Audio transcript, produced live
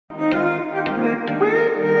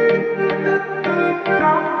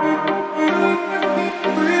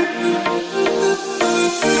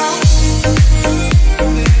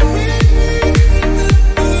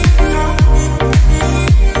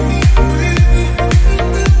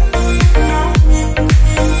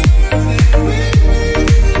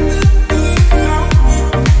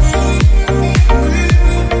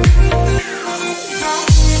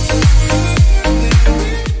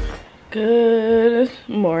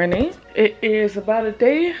It is about a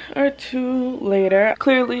day or two later.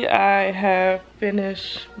 Clearly I have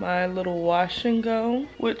finished my little wash and go,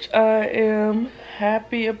 which I am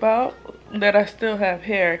happy about. That I still have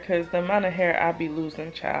hair, because the amount of hair I be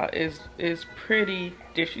losing, child, is pretty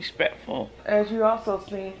disrespectful. As you also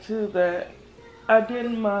seen too, that I did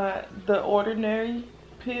the ordinary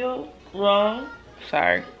peel wrong.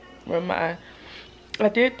 Sorry, I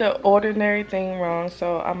did the ordinary thing wrong,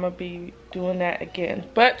 so I'm gonna be doing that again.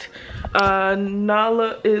 But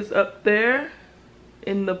Nala is up there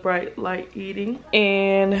in the bright light eating,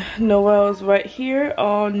 and Noelle is right here,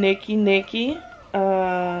 all naked.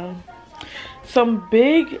 Some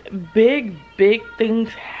big things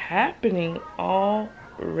happening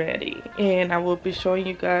already, and I will be showing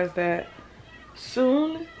you guys that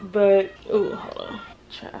soon. But oh, hold on,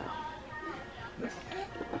 child.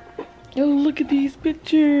 Oh, look at these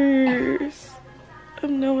pictures of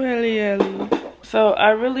Noelle. So I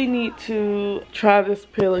really need to try this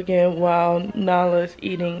pill again while Nala's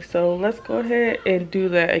eating. So let's go ahead and do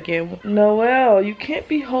that again. Noelle, you can't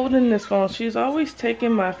be holding this phone. She's always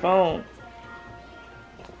taking my phone.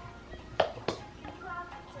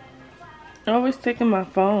 Always taking my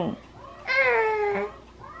phone.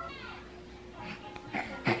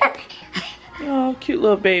 Oh, cute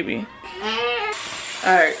little baby.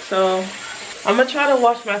 Alright, so I'm gonna try to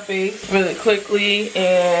wash my face really quickly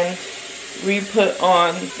and re-put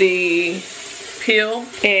on the peel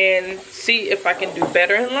and see if I can do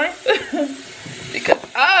better in life. Because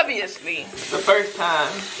obviously the first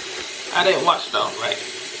time I didn't wash it off right.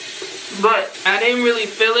 But I didn't really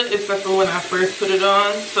feel it except for when I first put it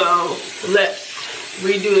on. So let's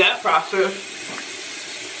redo that process.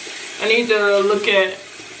 I need to look at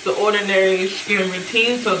the ordinary skin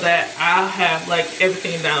routine so that I'll have like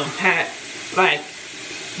everything down pat, like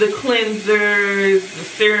the cleansers, the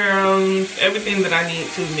serums, everything that I need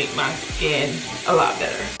to make my skin a lot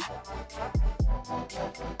better.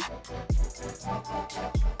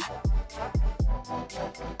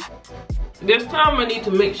 This time I need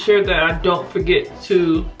to make sure that I don't forget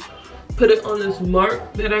to put it on this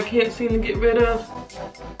mark that I can't seem to get rid of.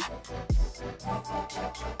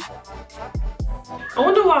 I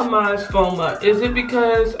wonder why mine's foam up. Is it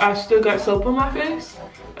because I still got soap on my face?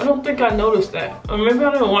 I don't think I noticed that. Or maybe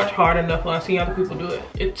I didn't watch hard enough when I see other people do it.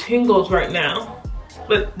 It tingles right now,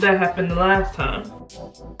 but that happened the last time.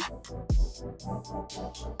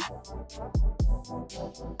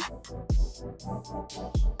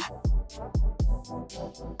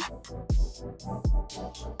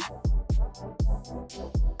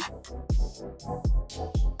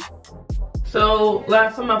 So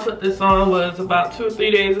last time I put this on was about 2 or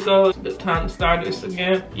 3 days ago. It's a good time to start this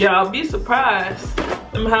again. Y'all be surprised.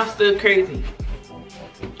 My house still crazy.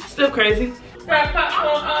 Still crazy. Got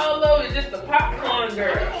popcorn all over. It's just the popcorn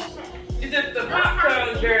girl. It's just the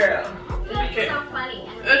popcorn girl. Okay.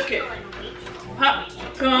 Okay.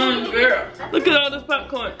 Popcorn girl. Look at all this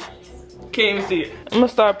popcorn. Can't even see it. I'm gonna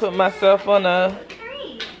start putting myself on a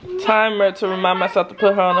timer to remind myself to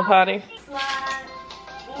put her on the potty.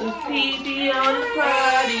 Pee-pee on the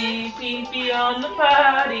potty, pee-pee on the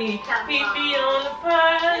potty, pee-pee on the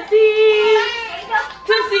potty,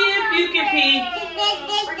 to see if you can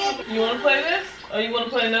pee. You want to play this? Or you want to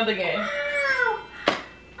play another game?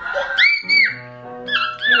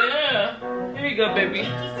 Yeah. Here you go, baby.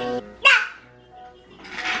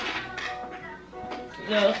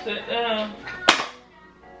 No, sit down.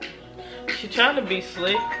 She's trying to be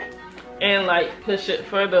slick and like push it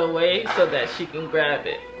further away so that she can grab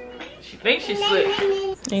it. She thinks she's slick.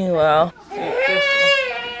 Meanwhile,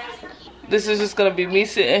 this is just gonna be me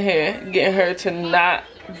sitting here getting her to not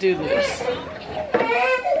do this,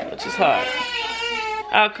 which is hard.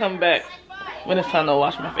 I'll come back when it's time to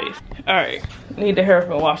wash my face. All right, need to hurry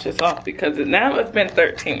up and wash this off because now it's been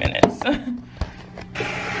 13 minutes.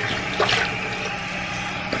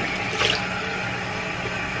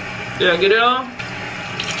 Did I get it all?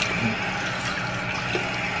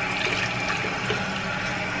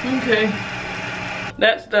 Okay,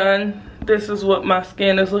 that's done. This is what my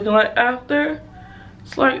skin is looking like after.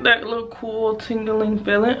 It's like that little cool tingling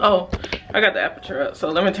feeling. Oh, I got the aperture up, so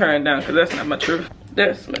let me turn it down because that's not my truth.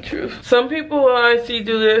 That's my truth. Some people I see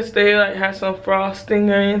do this, they like have some frosting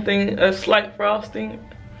or anything, a slight frosting.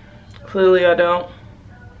 Clearly I don't.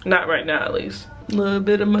 Not right now at least. A little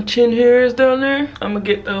bit of my chin hairs down there. I'm gonna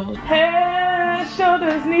get those. Head,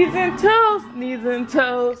 shoulders, knees and toes. Knees and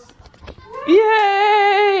toes.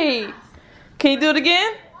 Yay! Can you do it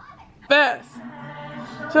again? Fast.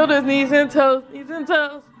 Shoulders, knees and toes. Knees and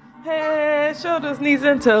toes. Head, shoulders, knees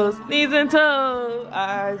and toes, knees and toes,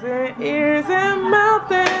 eyes and ears and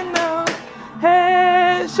mouth and nose.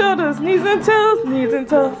 Head, shoulders, knees and toes, knees and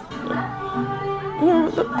toes.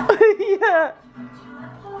 Yeah.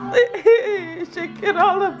 Shake it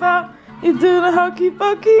all about. You do the hokey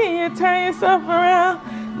pokey and you turn yourself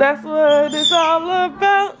around. That's what it's all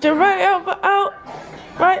about. Your right elbow out,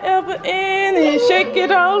 right elbow in, and you shake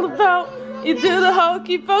it all about. You do the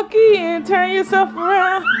hokey pokey and turn yourself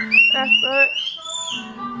around. That's it.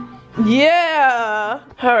 Yeah.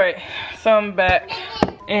 Alright, so I'm back.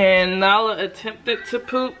 And Nala attempted to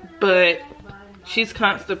poop, but she's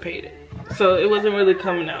constipated. So it wasn't really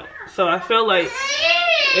coming out. So I feel like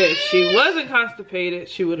if she wasn't constipated,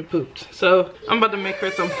 she would have pooped. So I'm about to make her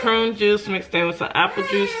some prune juice mixed in with some apple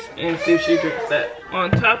juice and see if she drinks that. On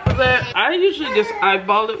top of that, I usually just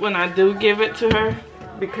eyeball it when I do give it to her,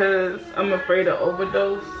 because I'm afraid of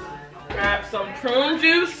overdose. Grab some prune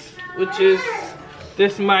juice, which is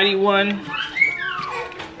this mighty one.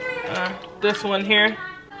 This one here.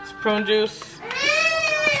 It's prune juice.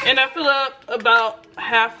 And I fill up about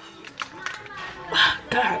half.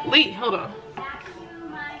 Golly, hold on.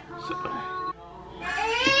 So.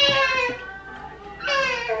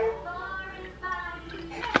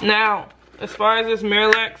 Now, as far as this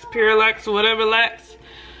Miralax, Purelax, or whatever lax,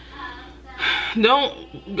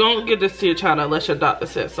 don't get this to your child unless your doctor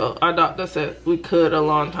said so. Our doctor said we could a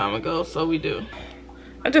long time ago, so we do.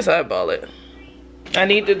 I just eyeball it. I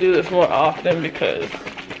need to do this more often because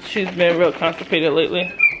she's been real constipated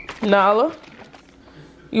lately. Nala,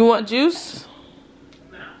 you want juice?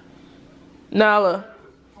 Nala,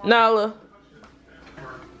 Nala.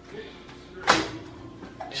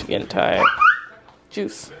 She's getting tired.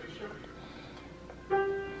 Juice.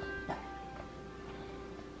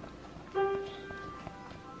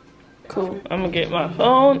 Cool. I'm gonna get my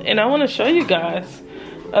phone and I want to show you guys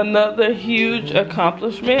another huge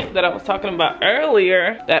accomplishment that I was talking about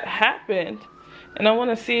earlier that happened, and I want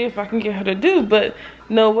to see if I can get her to do. But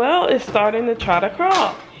Noelle is starting to try to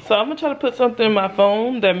crawl, so I'm gonna try to put something in my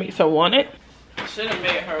phone that makes her want it. I should have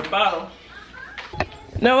made her a bottle.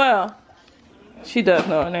 Noelle. She does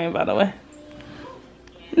know her name, by the way.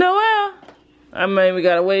 Noelle. I mean, we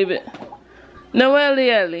gotta wave it. Noelle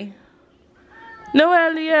Ellie.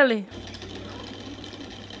 Noelle Ellie.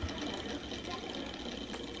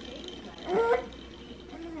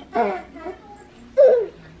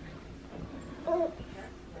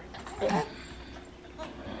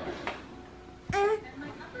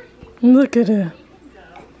 Look at her.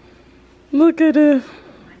 Look at her.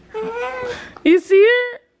 You see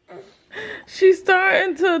her? She's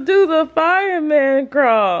starting to do the fireman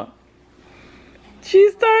crawl.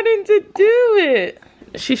 She's starting to do it.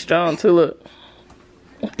 She's strong too, look.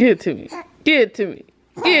 Give it to me. Give it to me.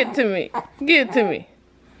 Give it to me. Give it to me.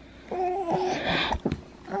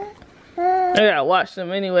 I gotta watch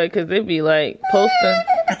them anyway because they be like posting.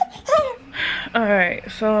 Alright,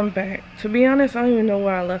 so I'm back. To be honest, I don't even know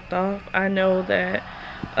where I left off. I know that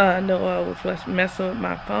Noelle was messing with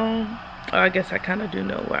my phone. I guess I kind of do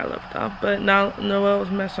know where I left off. But now Noelle was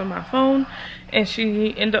messing with my phone. And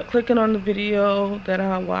she ended up clicking on the video that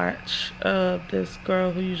I watch of this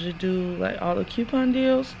girl who usually do like all the coupon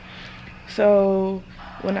deals. So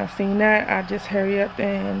when I seen that, I just hurry up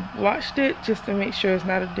and watched it just to make sure it's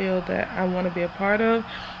not a deal that I want to be a part of.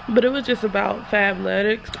 But it was just about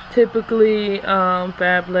Fabletics. Typically,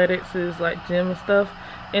 Fabletics is like gym stuff,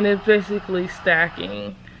 and it's basically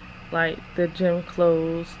stacking like the gym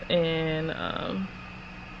clothes. And I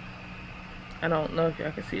don't know if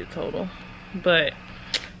y'all can see the total, but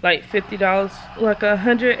like $50, like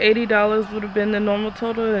 $180 would have been the normal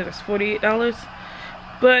total. It's $48.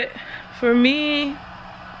 But for me,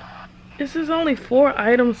 this is only 4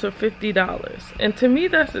 items for $50, and to me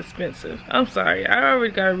that's expensive. I'm sorry, I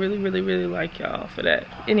already got really like y'all for that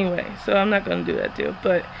anyway, so I'm not gonna do that deal.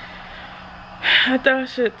 But I thought I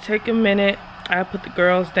should take a minute. I put the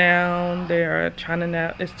girls down. They are trying to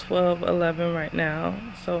nap. It's 12:11 right now,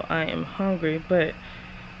 so I am hungry. But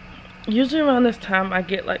usually around this time I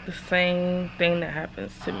get like the same thing that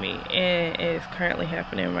happens to me, and it's currently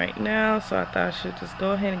happening right now. So I thought I should just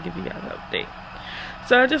go ahead and give you guys an update.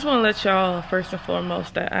 So I just want to let y'all first and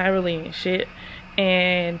foremost that I really ain't shit,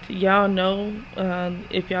 And y'all know,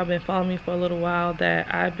 if y'all been following me for a little while,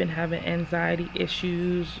 that I've been having anxiety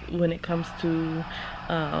issues when it comes to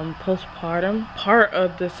postpartum. Part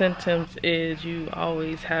of the symptoms is you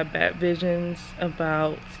always have bad visions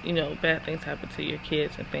about, you know, bad things happen to your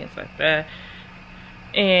kids and things like that.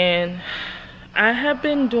 And I have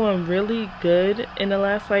been doing really good in the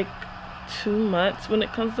last like 2 months when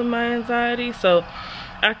it comes to my anxiety. So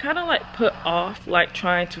I kind of like put off like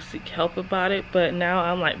trying to seek help about it, but now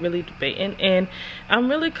I'm like really debating, and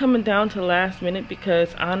I'm really coming down to last minute,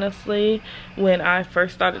 because honestly, when I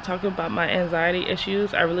first started talking about my anxiety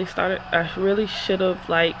issues, I really should have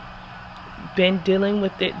like been dealing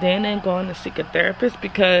with it then and going to seek a therapist,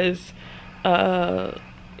 because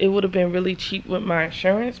it would have been really cheap with my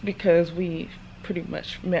insurance, because we pretty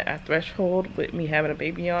much met our threshold with me having a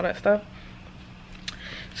baby and all that stuff.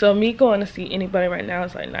 So me going to see anybody right now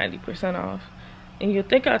is like 90% off, and you'd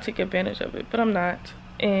think I'll take advantage of it, but I'm not.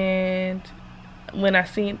 And when I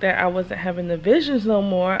seen that I wasn't having the visions no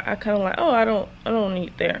more, I kind of like, oh, I don't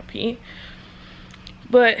need therapy.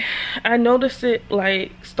 But I noticed it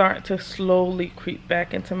like start to slowly creep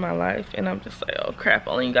back into my life, and I'm just like, oh crap,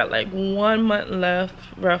 I only got like 1 month left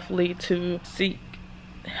roughly to seek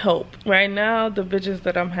help. Right now the visions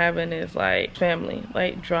that I'm having is like family,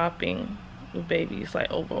 like dropping the babies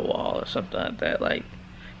like over a wall or something like that. Like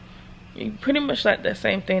pretty much like that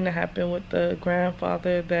same thing that happened with the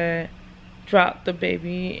grandfather that dropped the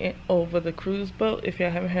baby over the cruise boat. If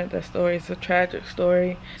y'all haven't heard that story, it's a tragic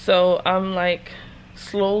story. So I'm like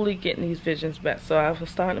slowly getting these visions back, so I was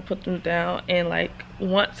starting to put them down, and like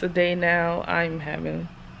once a day now I'm having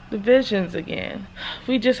the visions again.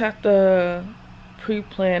 We just have to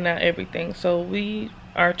pre-plan out everything, so we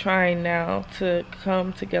are trying now to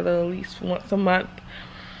come together at least once a month,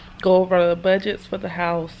 go over the budgets for the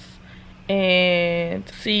house and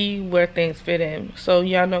see where things fit in. So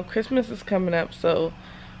y'all know Christmas is coming up, so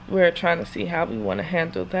we're trying to see how we want to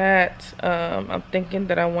handle that. I'm thinking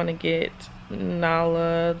that I want to get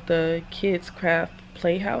Nala the kids craft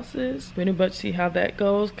playhouses, pretty much see how that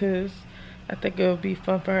goes, because I think it would be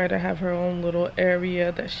fun for her to have her own little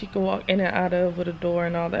area that she can walk in and out of with a door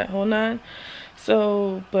and all that whole nine.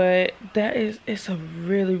 So, but it's a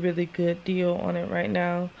really good deal on it right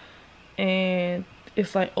now, and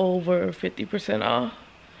it's like over 50% off.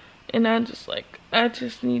 And I'm just like, I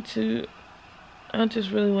just really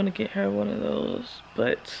want to get her one of those,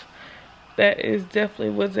 but that is definitely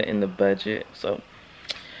wasn't in the budget. So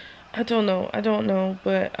I don't know,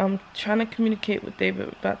 but I'm trying to communicate with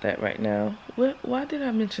David about that right now. Why did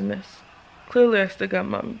I mention this? Clearly I still got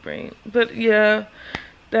mommy brain. But yeah,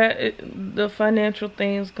 the financial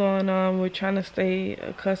things going on, we're trying to stay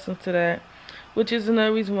accustomed to that, which is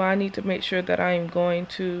another reason why I need to make sure that I am going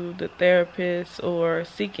to the therapist or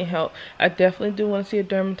seeking help. I definitely do want to see a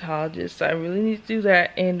dermatologist, so I really need to do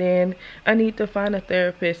that. And then I need to find a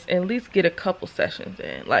therapist and at least get a couple sessions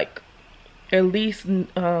in, like at least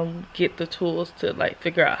get the tools to like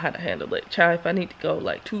figure out how to handle it. Child, if I need to go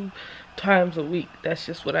like 2 times a week, that's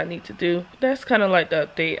just what I need to do. That's kind of like the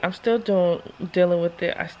update. I'm still dealing with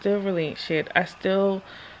it. I still really ain't shit. I still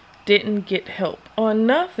didn't get help on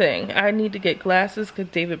nothing. I need to get glasses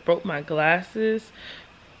because David broke my glasses.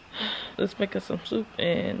 Let's make us some soup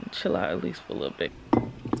and chill out at least for a little bit.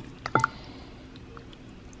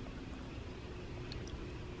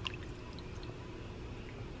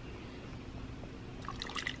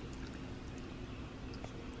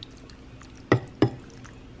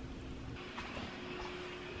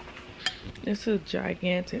 It's a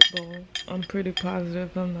gigantic bowl. I'm pretty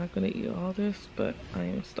positive I'm not gonna eat all this, but I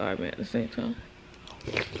am starving at the same time.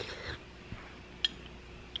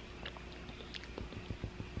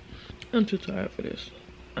 I'm too tired for this.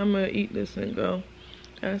 I'm gonna eat this and go.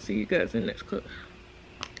 I'll see you guys in the next clip.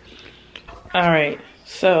 Alright,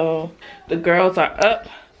 so the girls are up.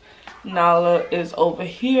 Nala is over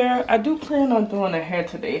here. I do plan on doing her hair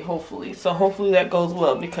today, hopefully. So hopefully that goes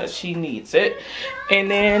well because she needs it. And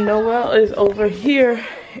then Noelle is over here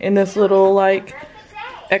in this little like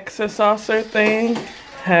exerciser thing,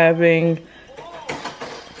 having,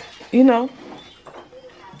 you know,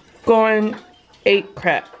 going ape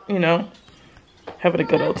crap, you know, having a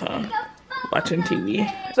good old time watching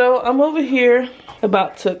TV. So I'm over here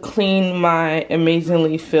about to clean my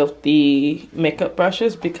amazingly filthy makeup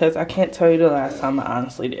brushes because I can't tell you the last time I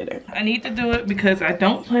honestly did it. I need to do it because I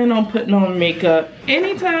don't plan on putting on makeup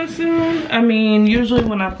anytime soon. I mean, usually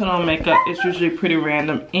when I put on makeup, it's usually pretty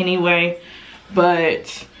random anyway.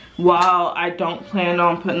 But while I don't plan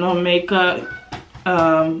on putting on makeup,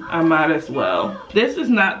 I might as well. This is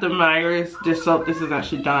not the Myers dish soap. This is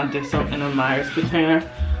actually Dawn dish soap in a Myers container.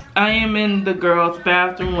 I am in the girls'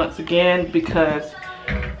 bathroom once again because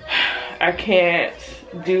I can't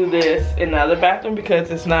do this in the other bathroom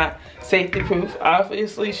because it's not safety proof.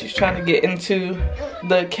 Obviously, she's trying to get into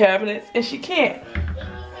the cabinets and she can't.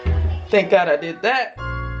 Thank God I did that.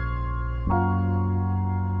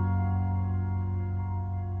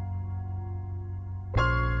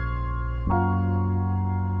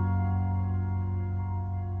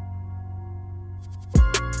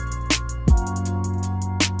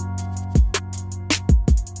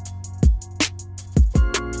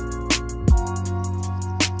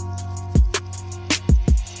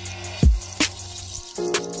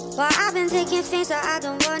 Well, I've been taking things that I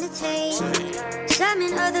don't wanna take,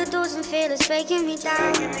 slamming other doors and feelings breaking me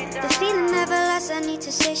down. The feeling never lasts, I need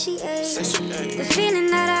to satiate the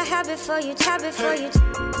feeling that I had before you,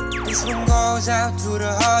 This one goes out to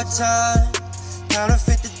the hard times,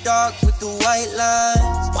 counterfeit the dark with the white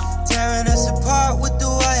lines, tearing us apart with the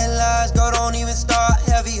white lies. Girl, don't even start,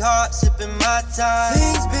 heavy heart, sipping my time.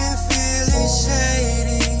 Things been feeling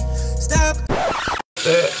shady, stop.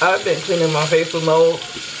 I've been cleaning my face with mold.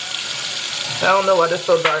 I don't know why this is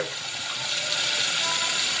so dark.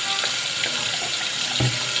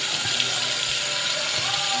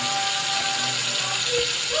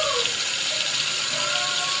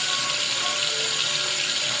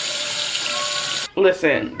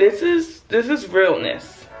 Listen, this is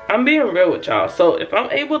realness. I'm being real with y'all. So if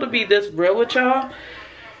I'm able to be this real with y'all,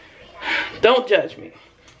 don't judge me.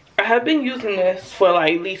 I have been using this for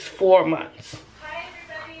like at least 4 months.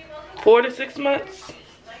 4 to 6 months.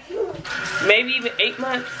 Maybe even 8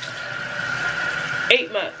 months.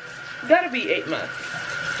 8 months. Gotta be 8 months.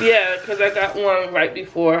 Yeah, because I got one right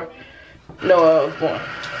before Noelle was born.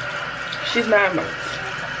 She's 9 months.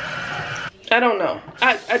 I don't know.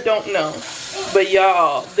 I don't know. But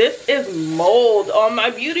y'all, this is mold on my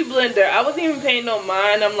beauty blender. I wasn't even paying no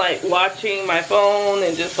mind. I'm like watching my phone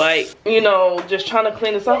and just like, you know, just trying to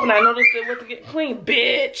clean this up. And I noticed it wasn't getting clean.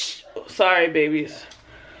 Bitch. Sorry, babies.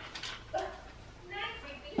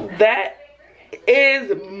 That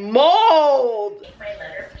is mold.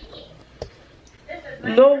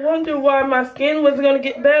 No wonder why my skin wasn't gonna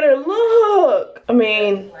get better. Look. I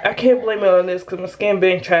mean, I can't blame it on this because my skin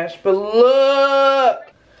being trash. But look.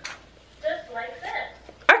 Just like this.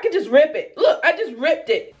 I could just rip it. Look, I just ripped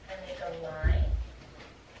it. I make a line,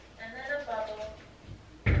 and then a bubble,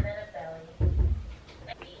 and then a belly.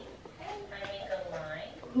 I make a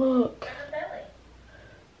line, Look. and a belly.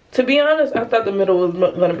 To be honest, I thought the middle was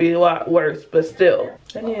gonna be a lot worse, but still.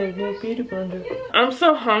 I need a new beauty blender. I'm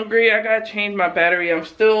so hungry. I gotta change my battery. I'm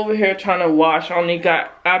still over here trying to wash.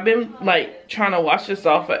 I've been like trying to wash this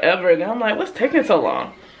off forever, and I'm like, what's taking so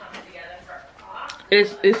long?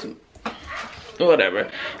 It's whatever.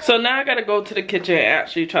 So now I gotta go to the kitchen and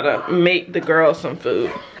actually try to make the girls some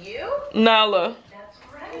food. You? Nala. That's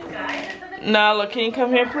right, guys. Nala, can you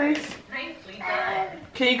come here, please? Nicely done.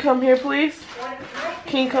 Can you come here, please?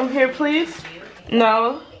 Can you come here, please?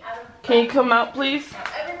 Nala, can you come out, please?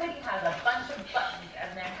 Everybody has a bunch of buttons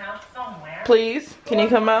in their house somewhere. Please, can you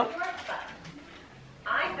come out?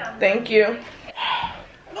 Thank you.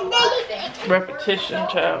 Repetition,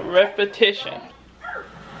 child. Repetition.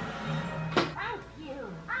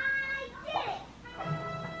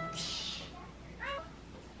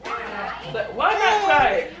 Why not try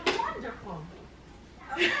it?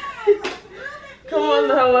 Come on,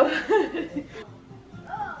 Noelle.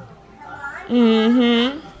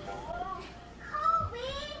 Mm-hmm.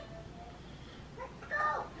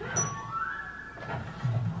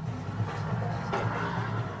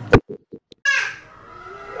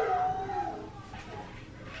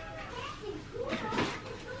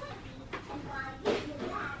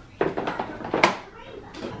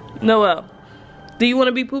 Noelle, do you want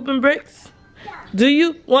to be pooping bricks? Do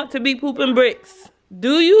you want to be pooping bricks?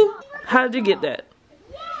 Do you? How'd you get that?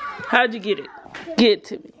 How'd you get it? Get it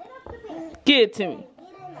to me. Get it to me.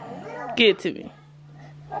 Get it to me.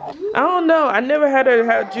 I don't know. I never had her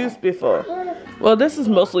have juice before. Well, this is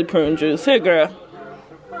mostly prune juice. Here, girl.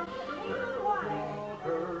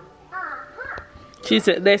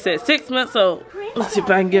 They said 6 months old. Let's see if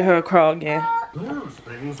I can get her a crawl again.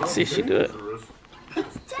 Let's see if she do it.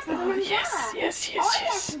 Oh, yes, yes, yes,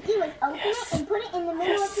 yes.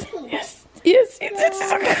 Yes, yes, yes,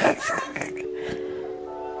 yes.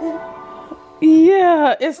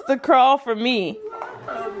 Yeah, it's the crawl for me.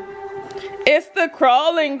 It's the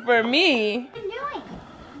crawling for me. What are you doing?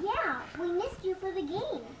 Yeah, we missed you for the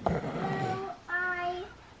game. So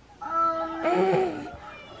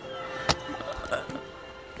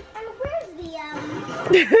and where's the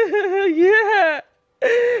Yeah.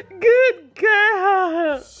 Good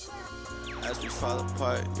girl. That's we fall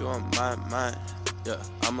apart, you on my mind. Yeah,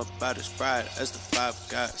 I'm about as fried as the 5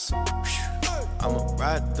 guys. I'ma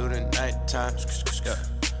ride through the night time. Yeah.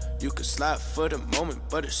 You can slide for the moment,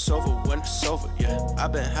 but it's over when it's over, yeah.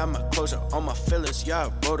 I've been having my closure on my feelings, yeah.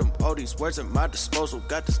 I wrote them, all these words at my disposal.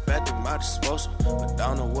 Got this bad at my disposal, but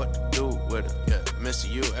I don't know what to do with it, yeah.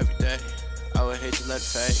 Missing you every day, I would hate to let it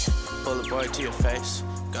fade. Pull a boy to your face,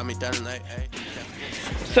 got me down late, hey.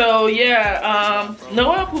 So yeah,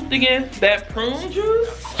 Noelle pooped again. That prune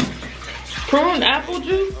juice, prune apple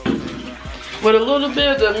juice, with a little bit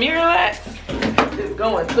of the BLAC is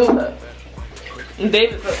going through her. And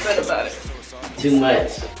David's upset about it. Too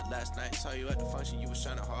much. Last night saw you at the function, you was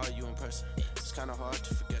shining hard, you in person. It's kinda hard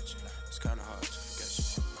to forget you. It's kinda hard to forget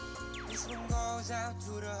you. This one goes out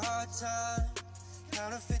to the hard time.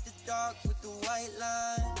 Counterfeit the dark with the white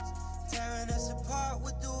lines. Tearing us apart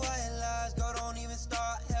with the white lies. Go don't even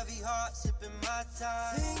start, heavy heart, sipping my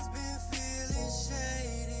time. Things been feeling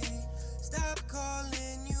shady. Stop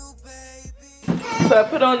calling you baby. So I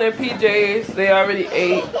put on their PJs, they already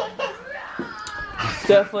ate.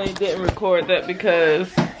 Definitely didn't record that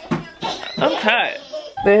because I'm tired.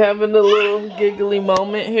 They're having a little giggly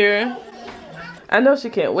moment here. I know she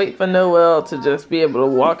can't wait for Noelle to just be able to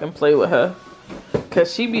walk and play with her.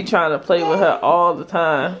 Cause she be trying to play with her all the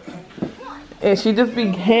time. And she just be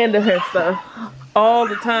handing her stuff all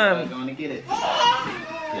the time. Gonna get it.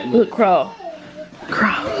 Look, crawl.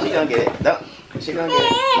 Crawl. She gonna get it. No, she gonna get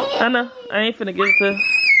it. I know. I ain't finna give it to her.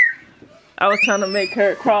 I was trying to make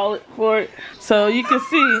her crawl it for it. So you can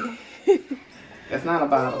see. That's not a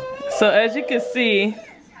bottle. So as you can see.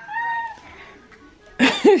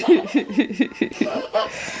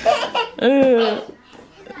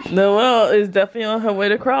 Noelle is definitely on her way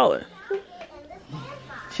to crawling.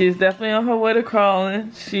 She's definitely on her way to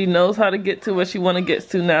crawling. She knows how to get to what she want to get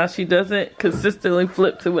to now. She doesn't consistently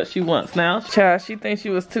flip to what she wants now. Child, she thinks she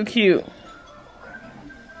was too cute.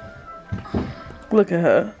 Look at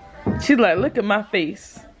her. She's like, look at my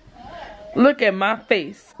face. Look at my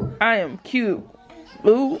face. I am cute.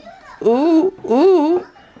 Ooh, ooh, ooh,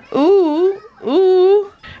 ooh,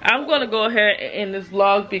 ooh. I'm going to go ahead and end this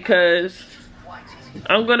vlog because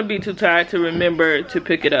I'm going to be too tired to remember to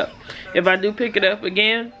pick it up. If I do pick it up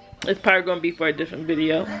again, it's probably going to be for a different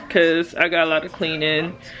video because I got a lot of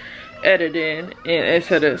cleaning, editing, and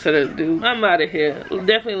etc. to do. I'm out of here.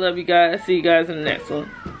 Definitely love you guys. See you guys in the next one.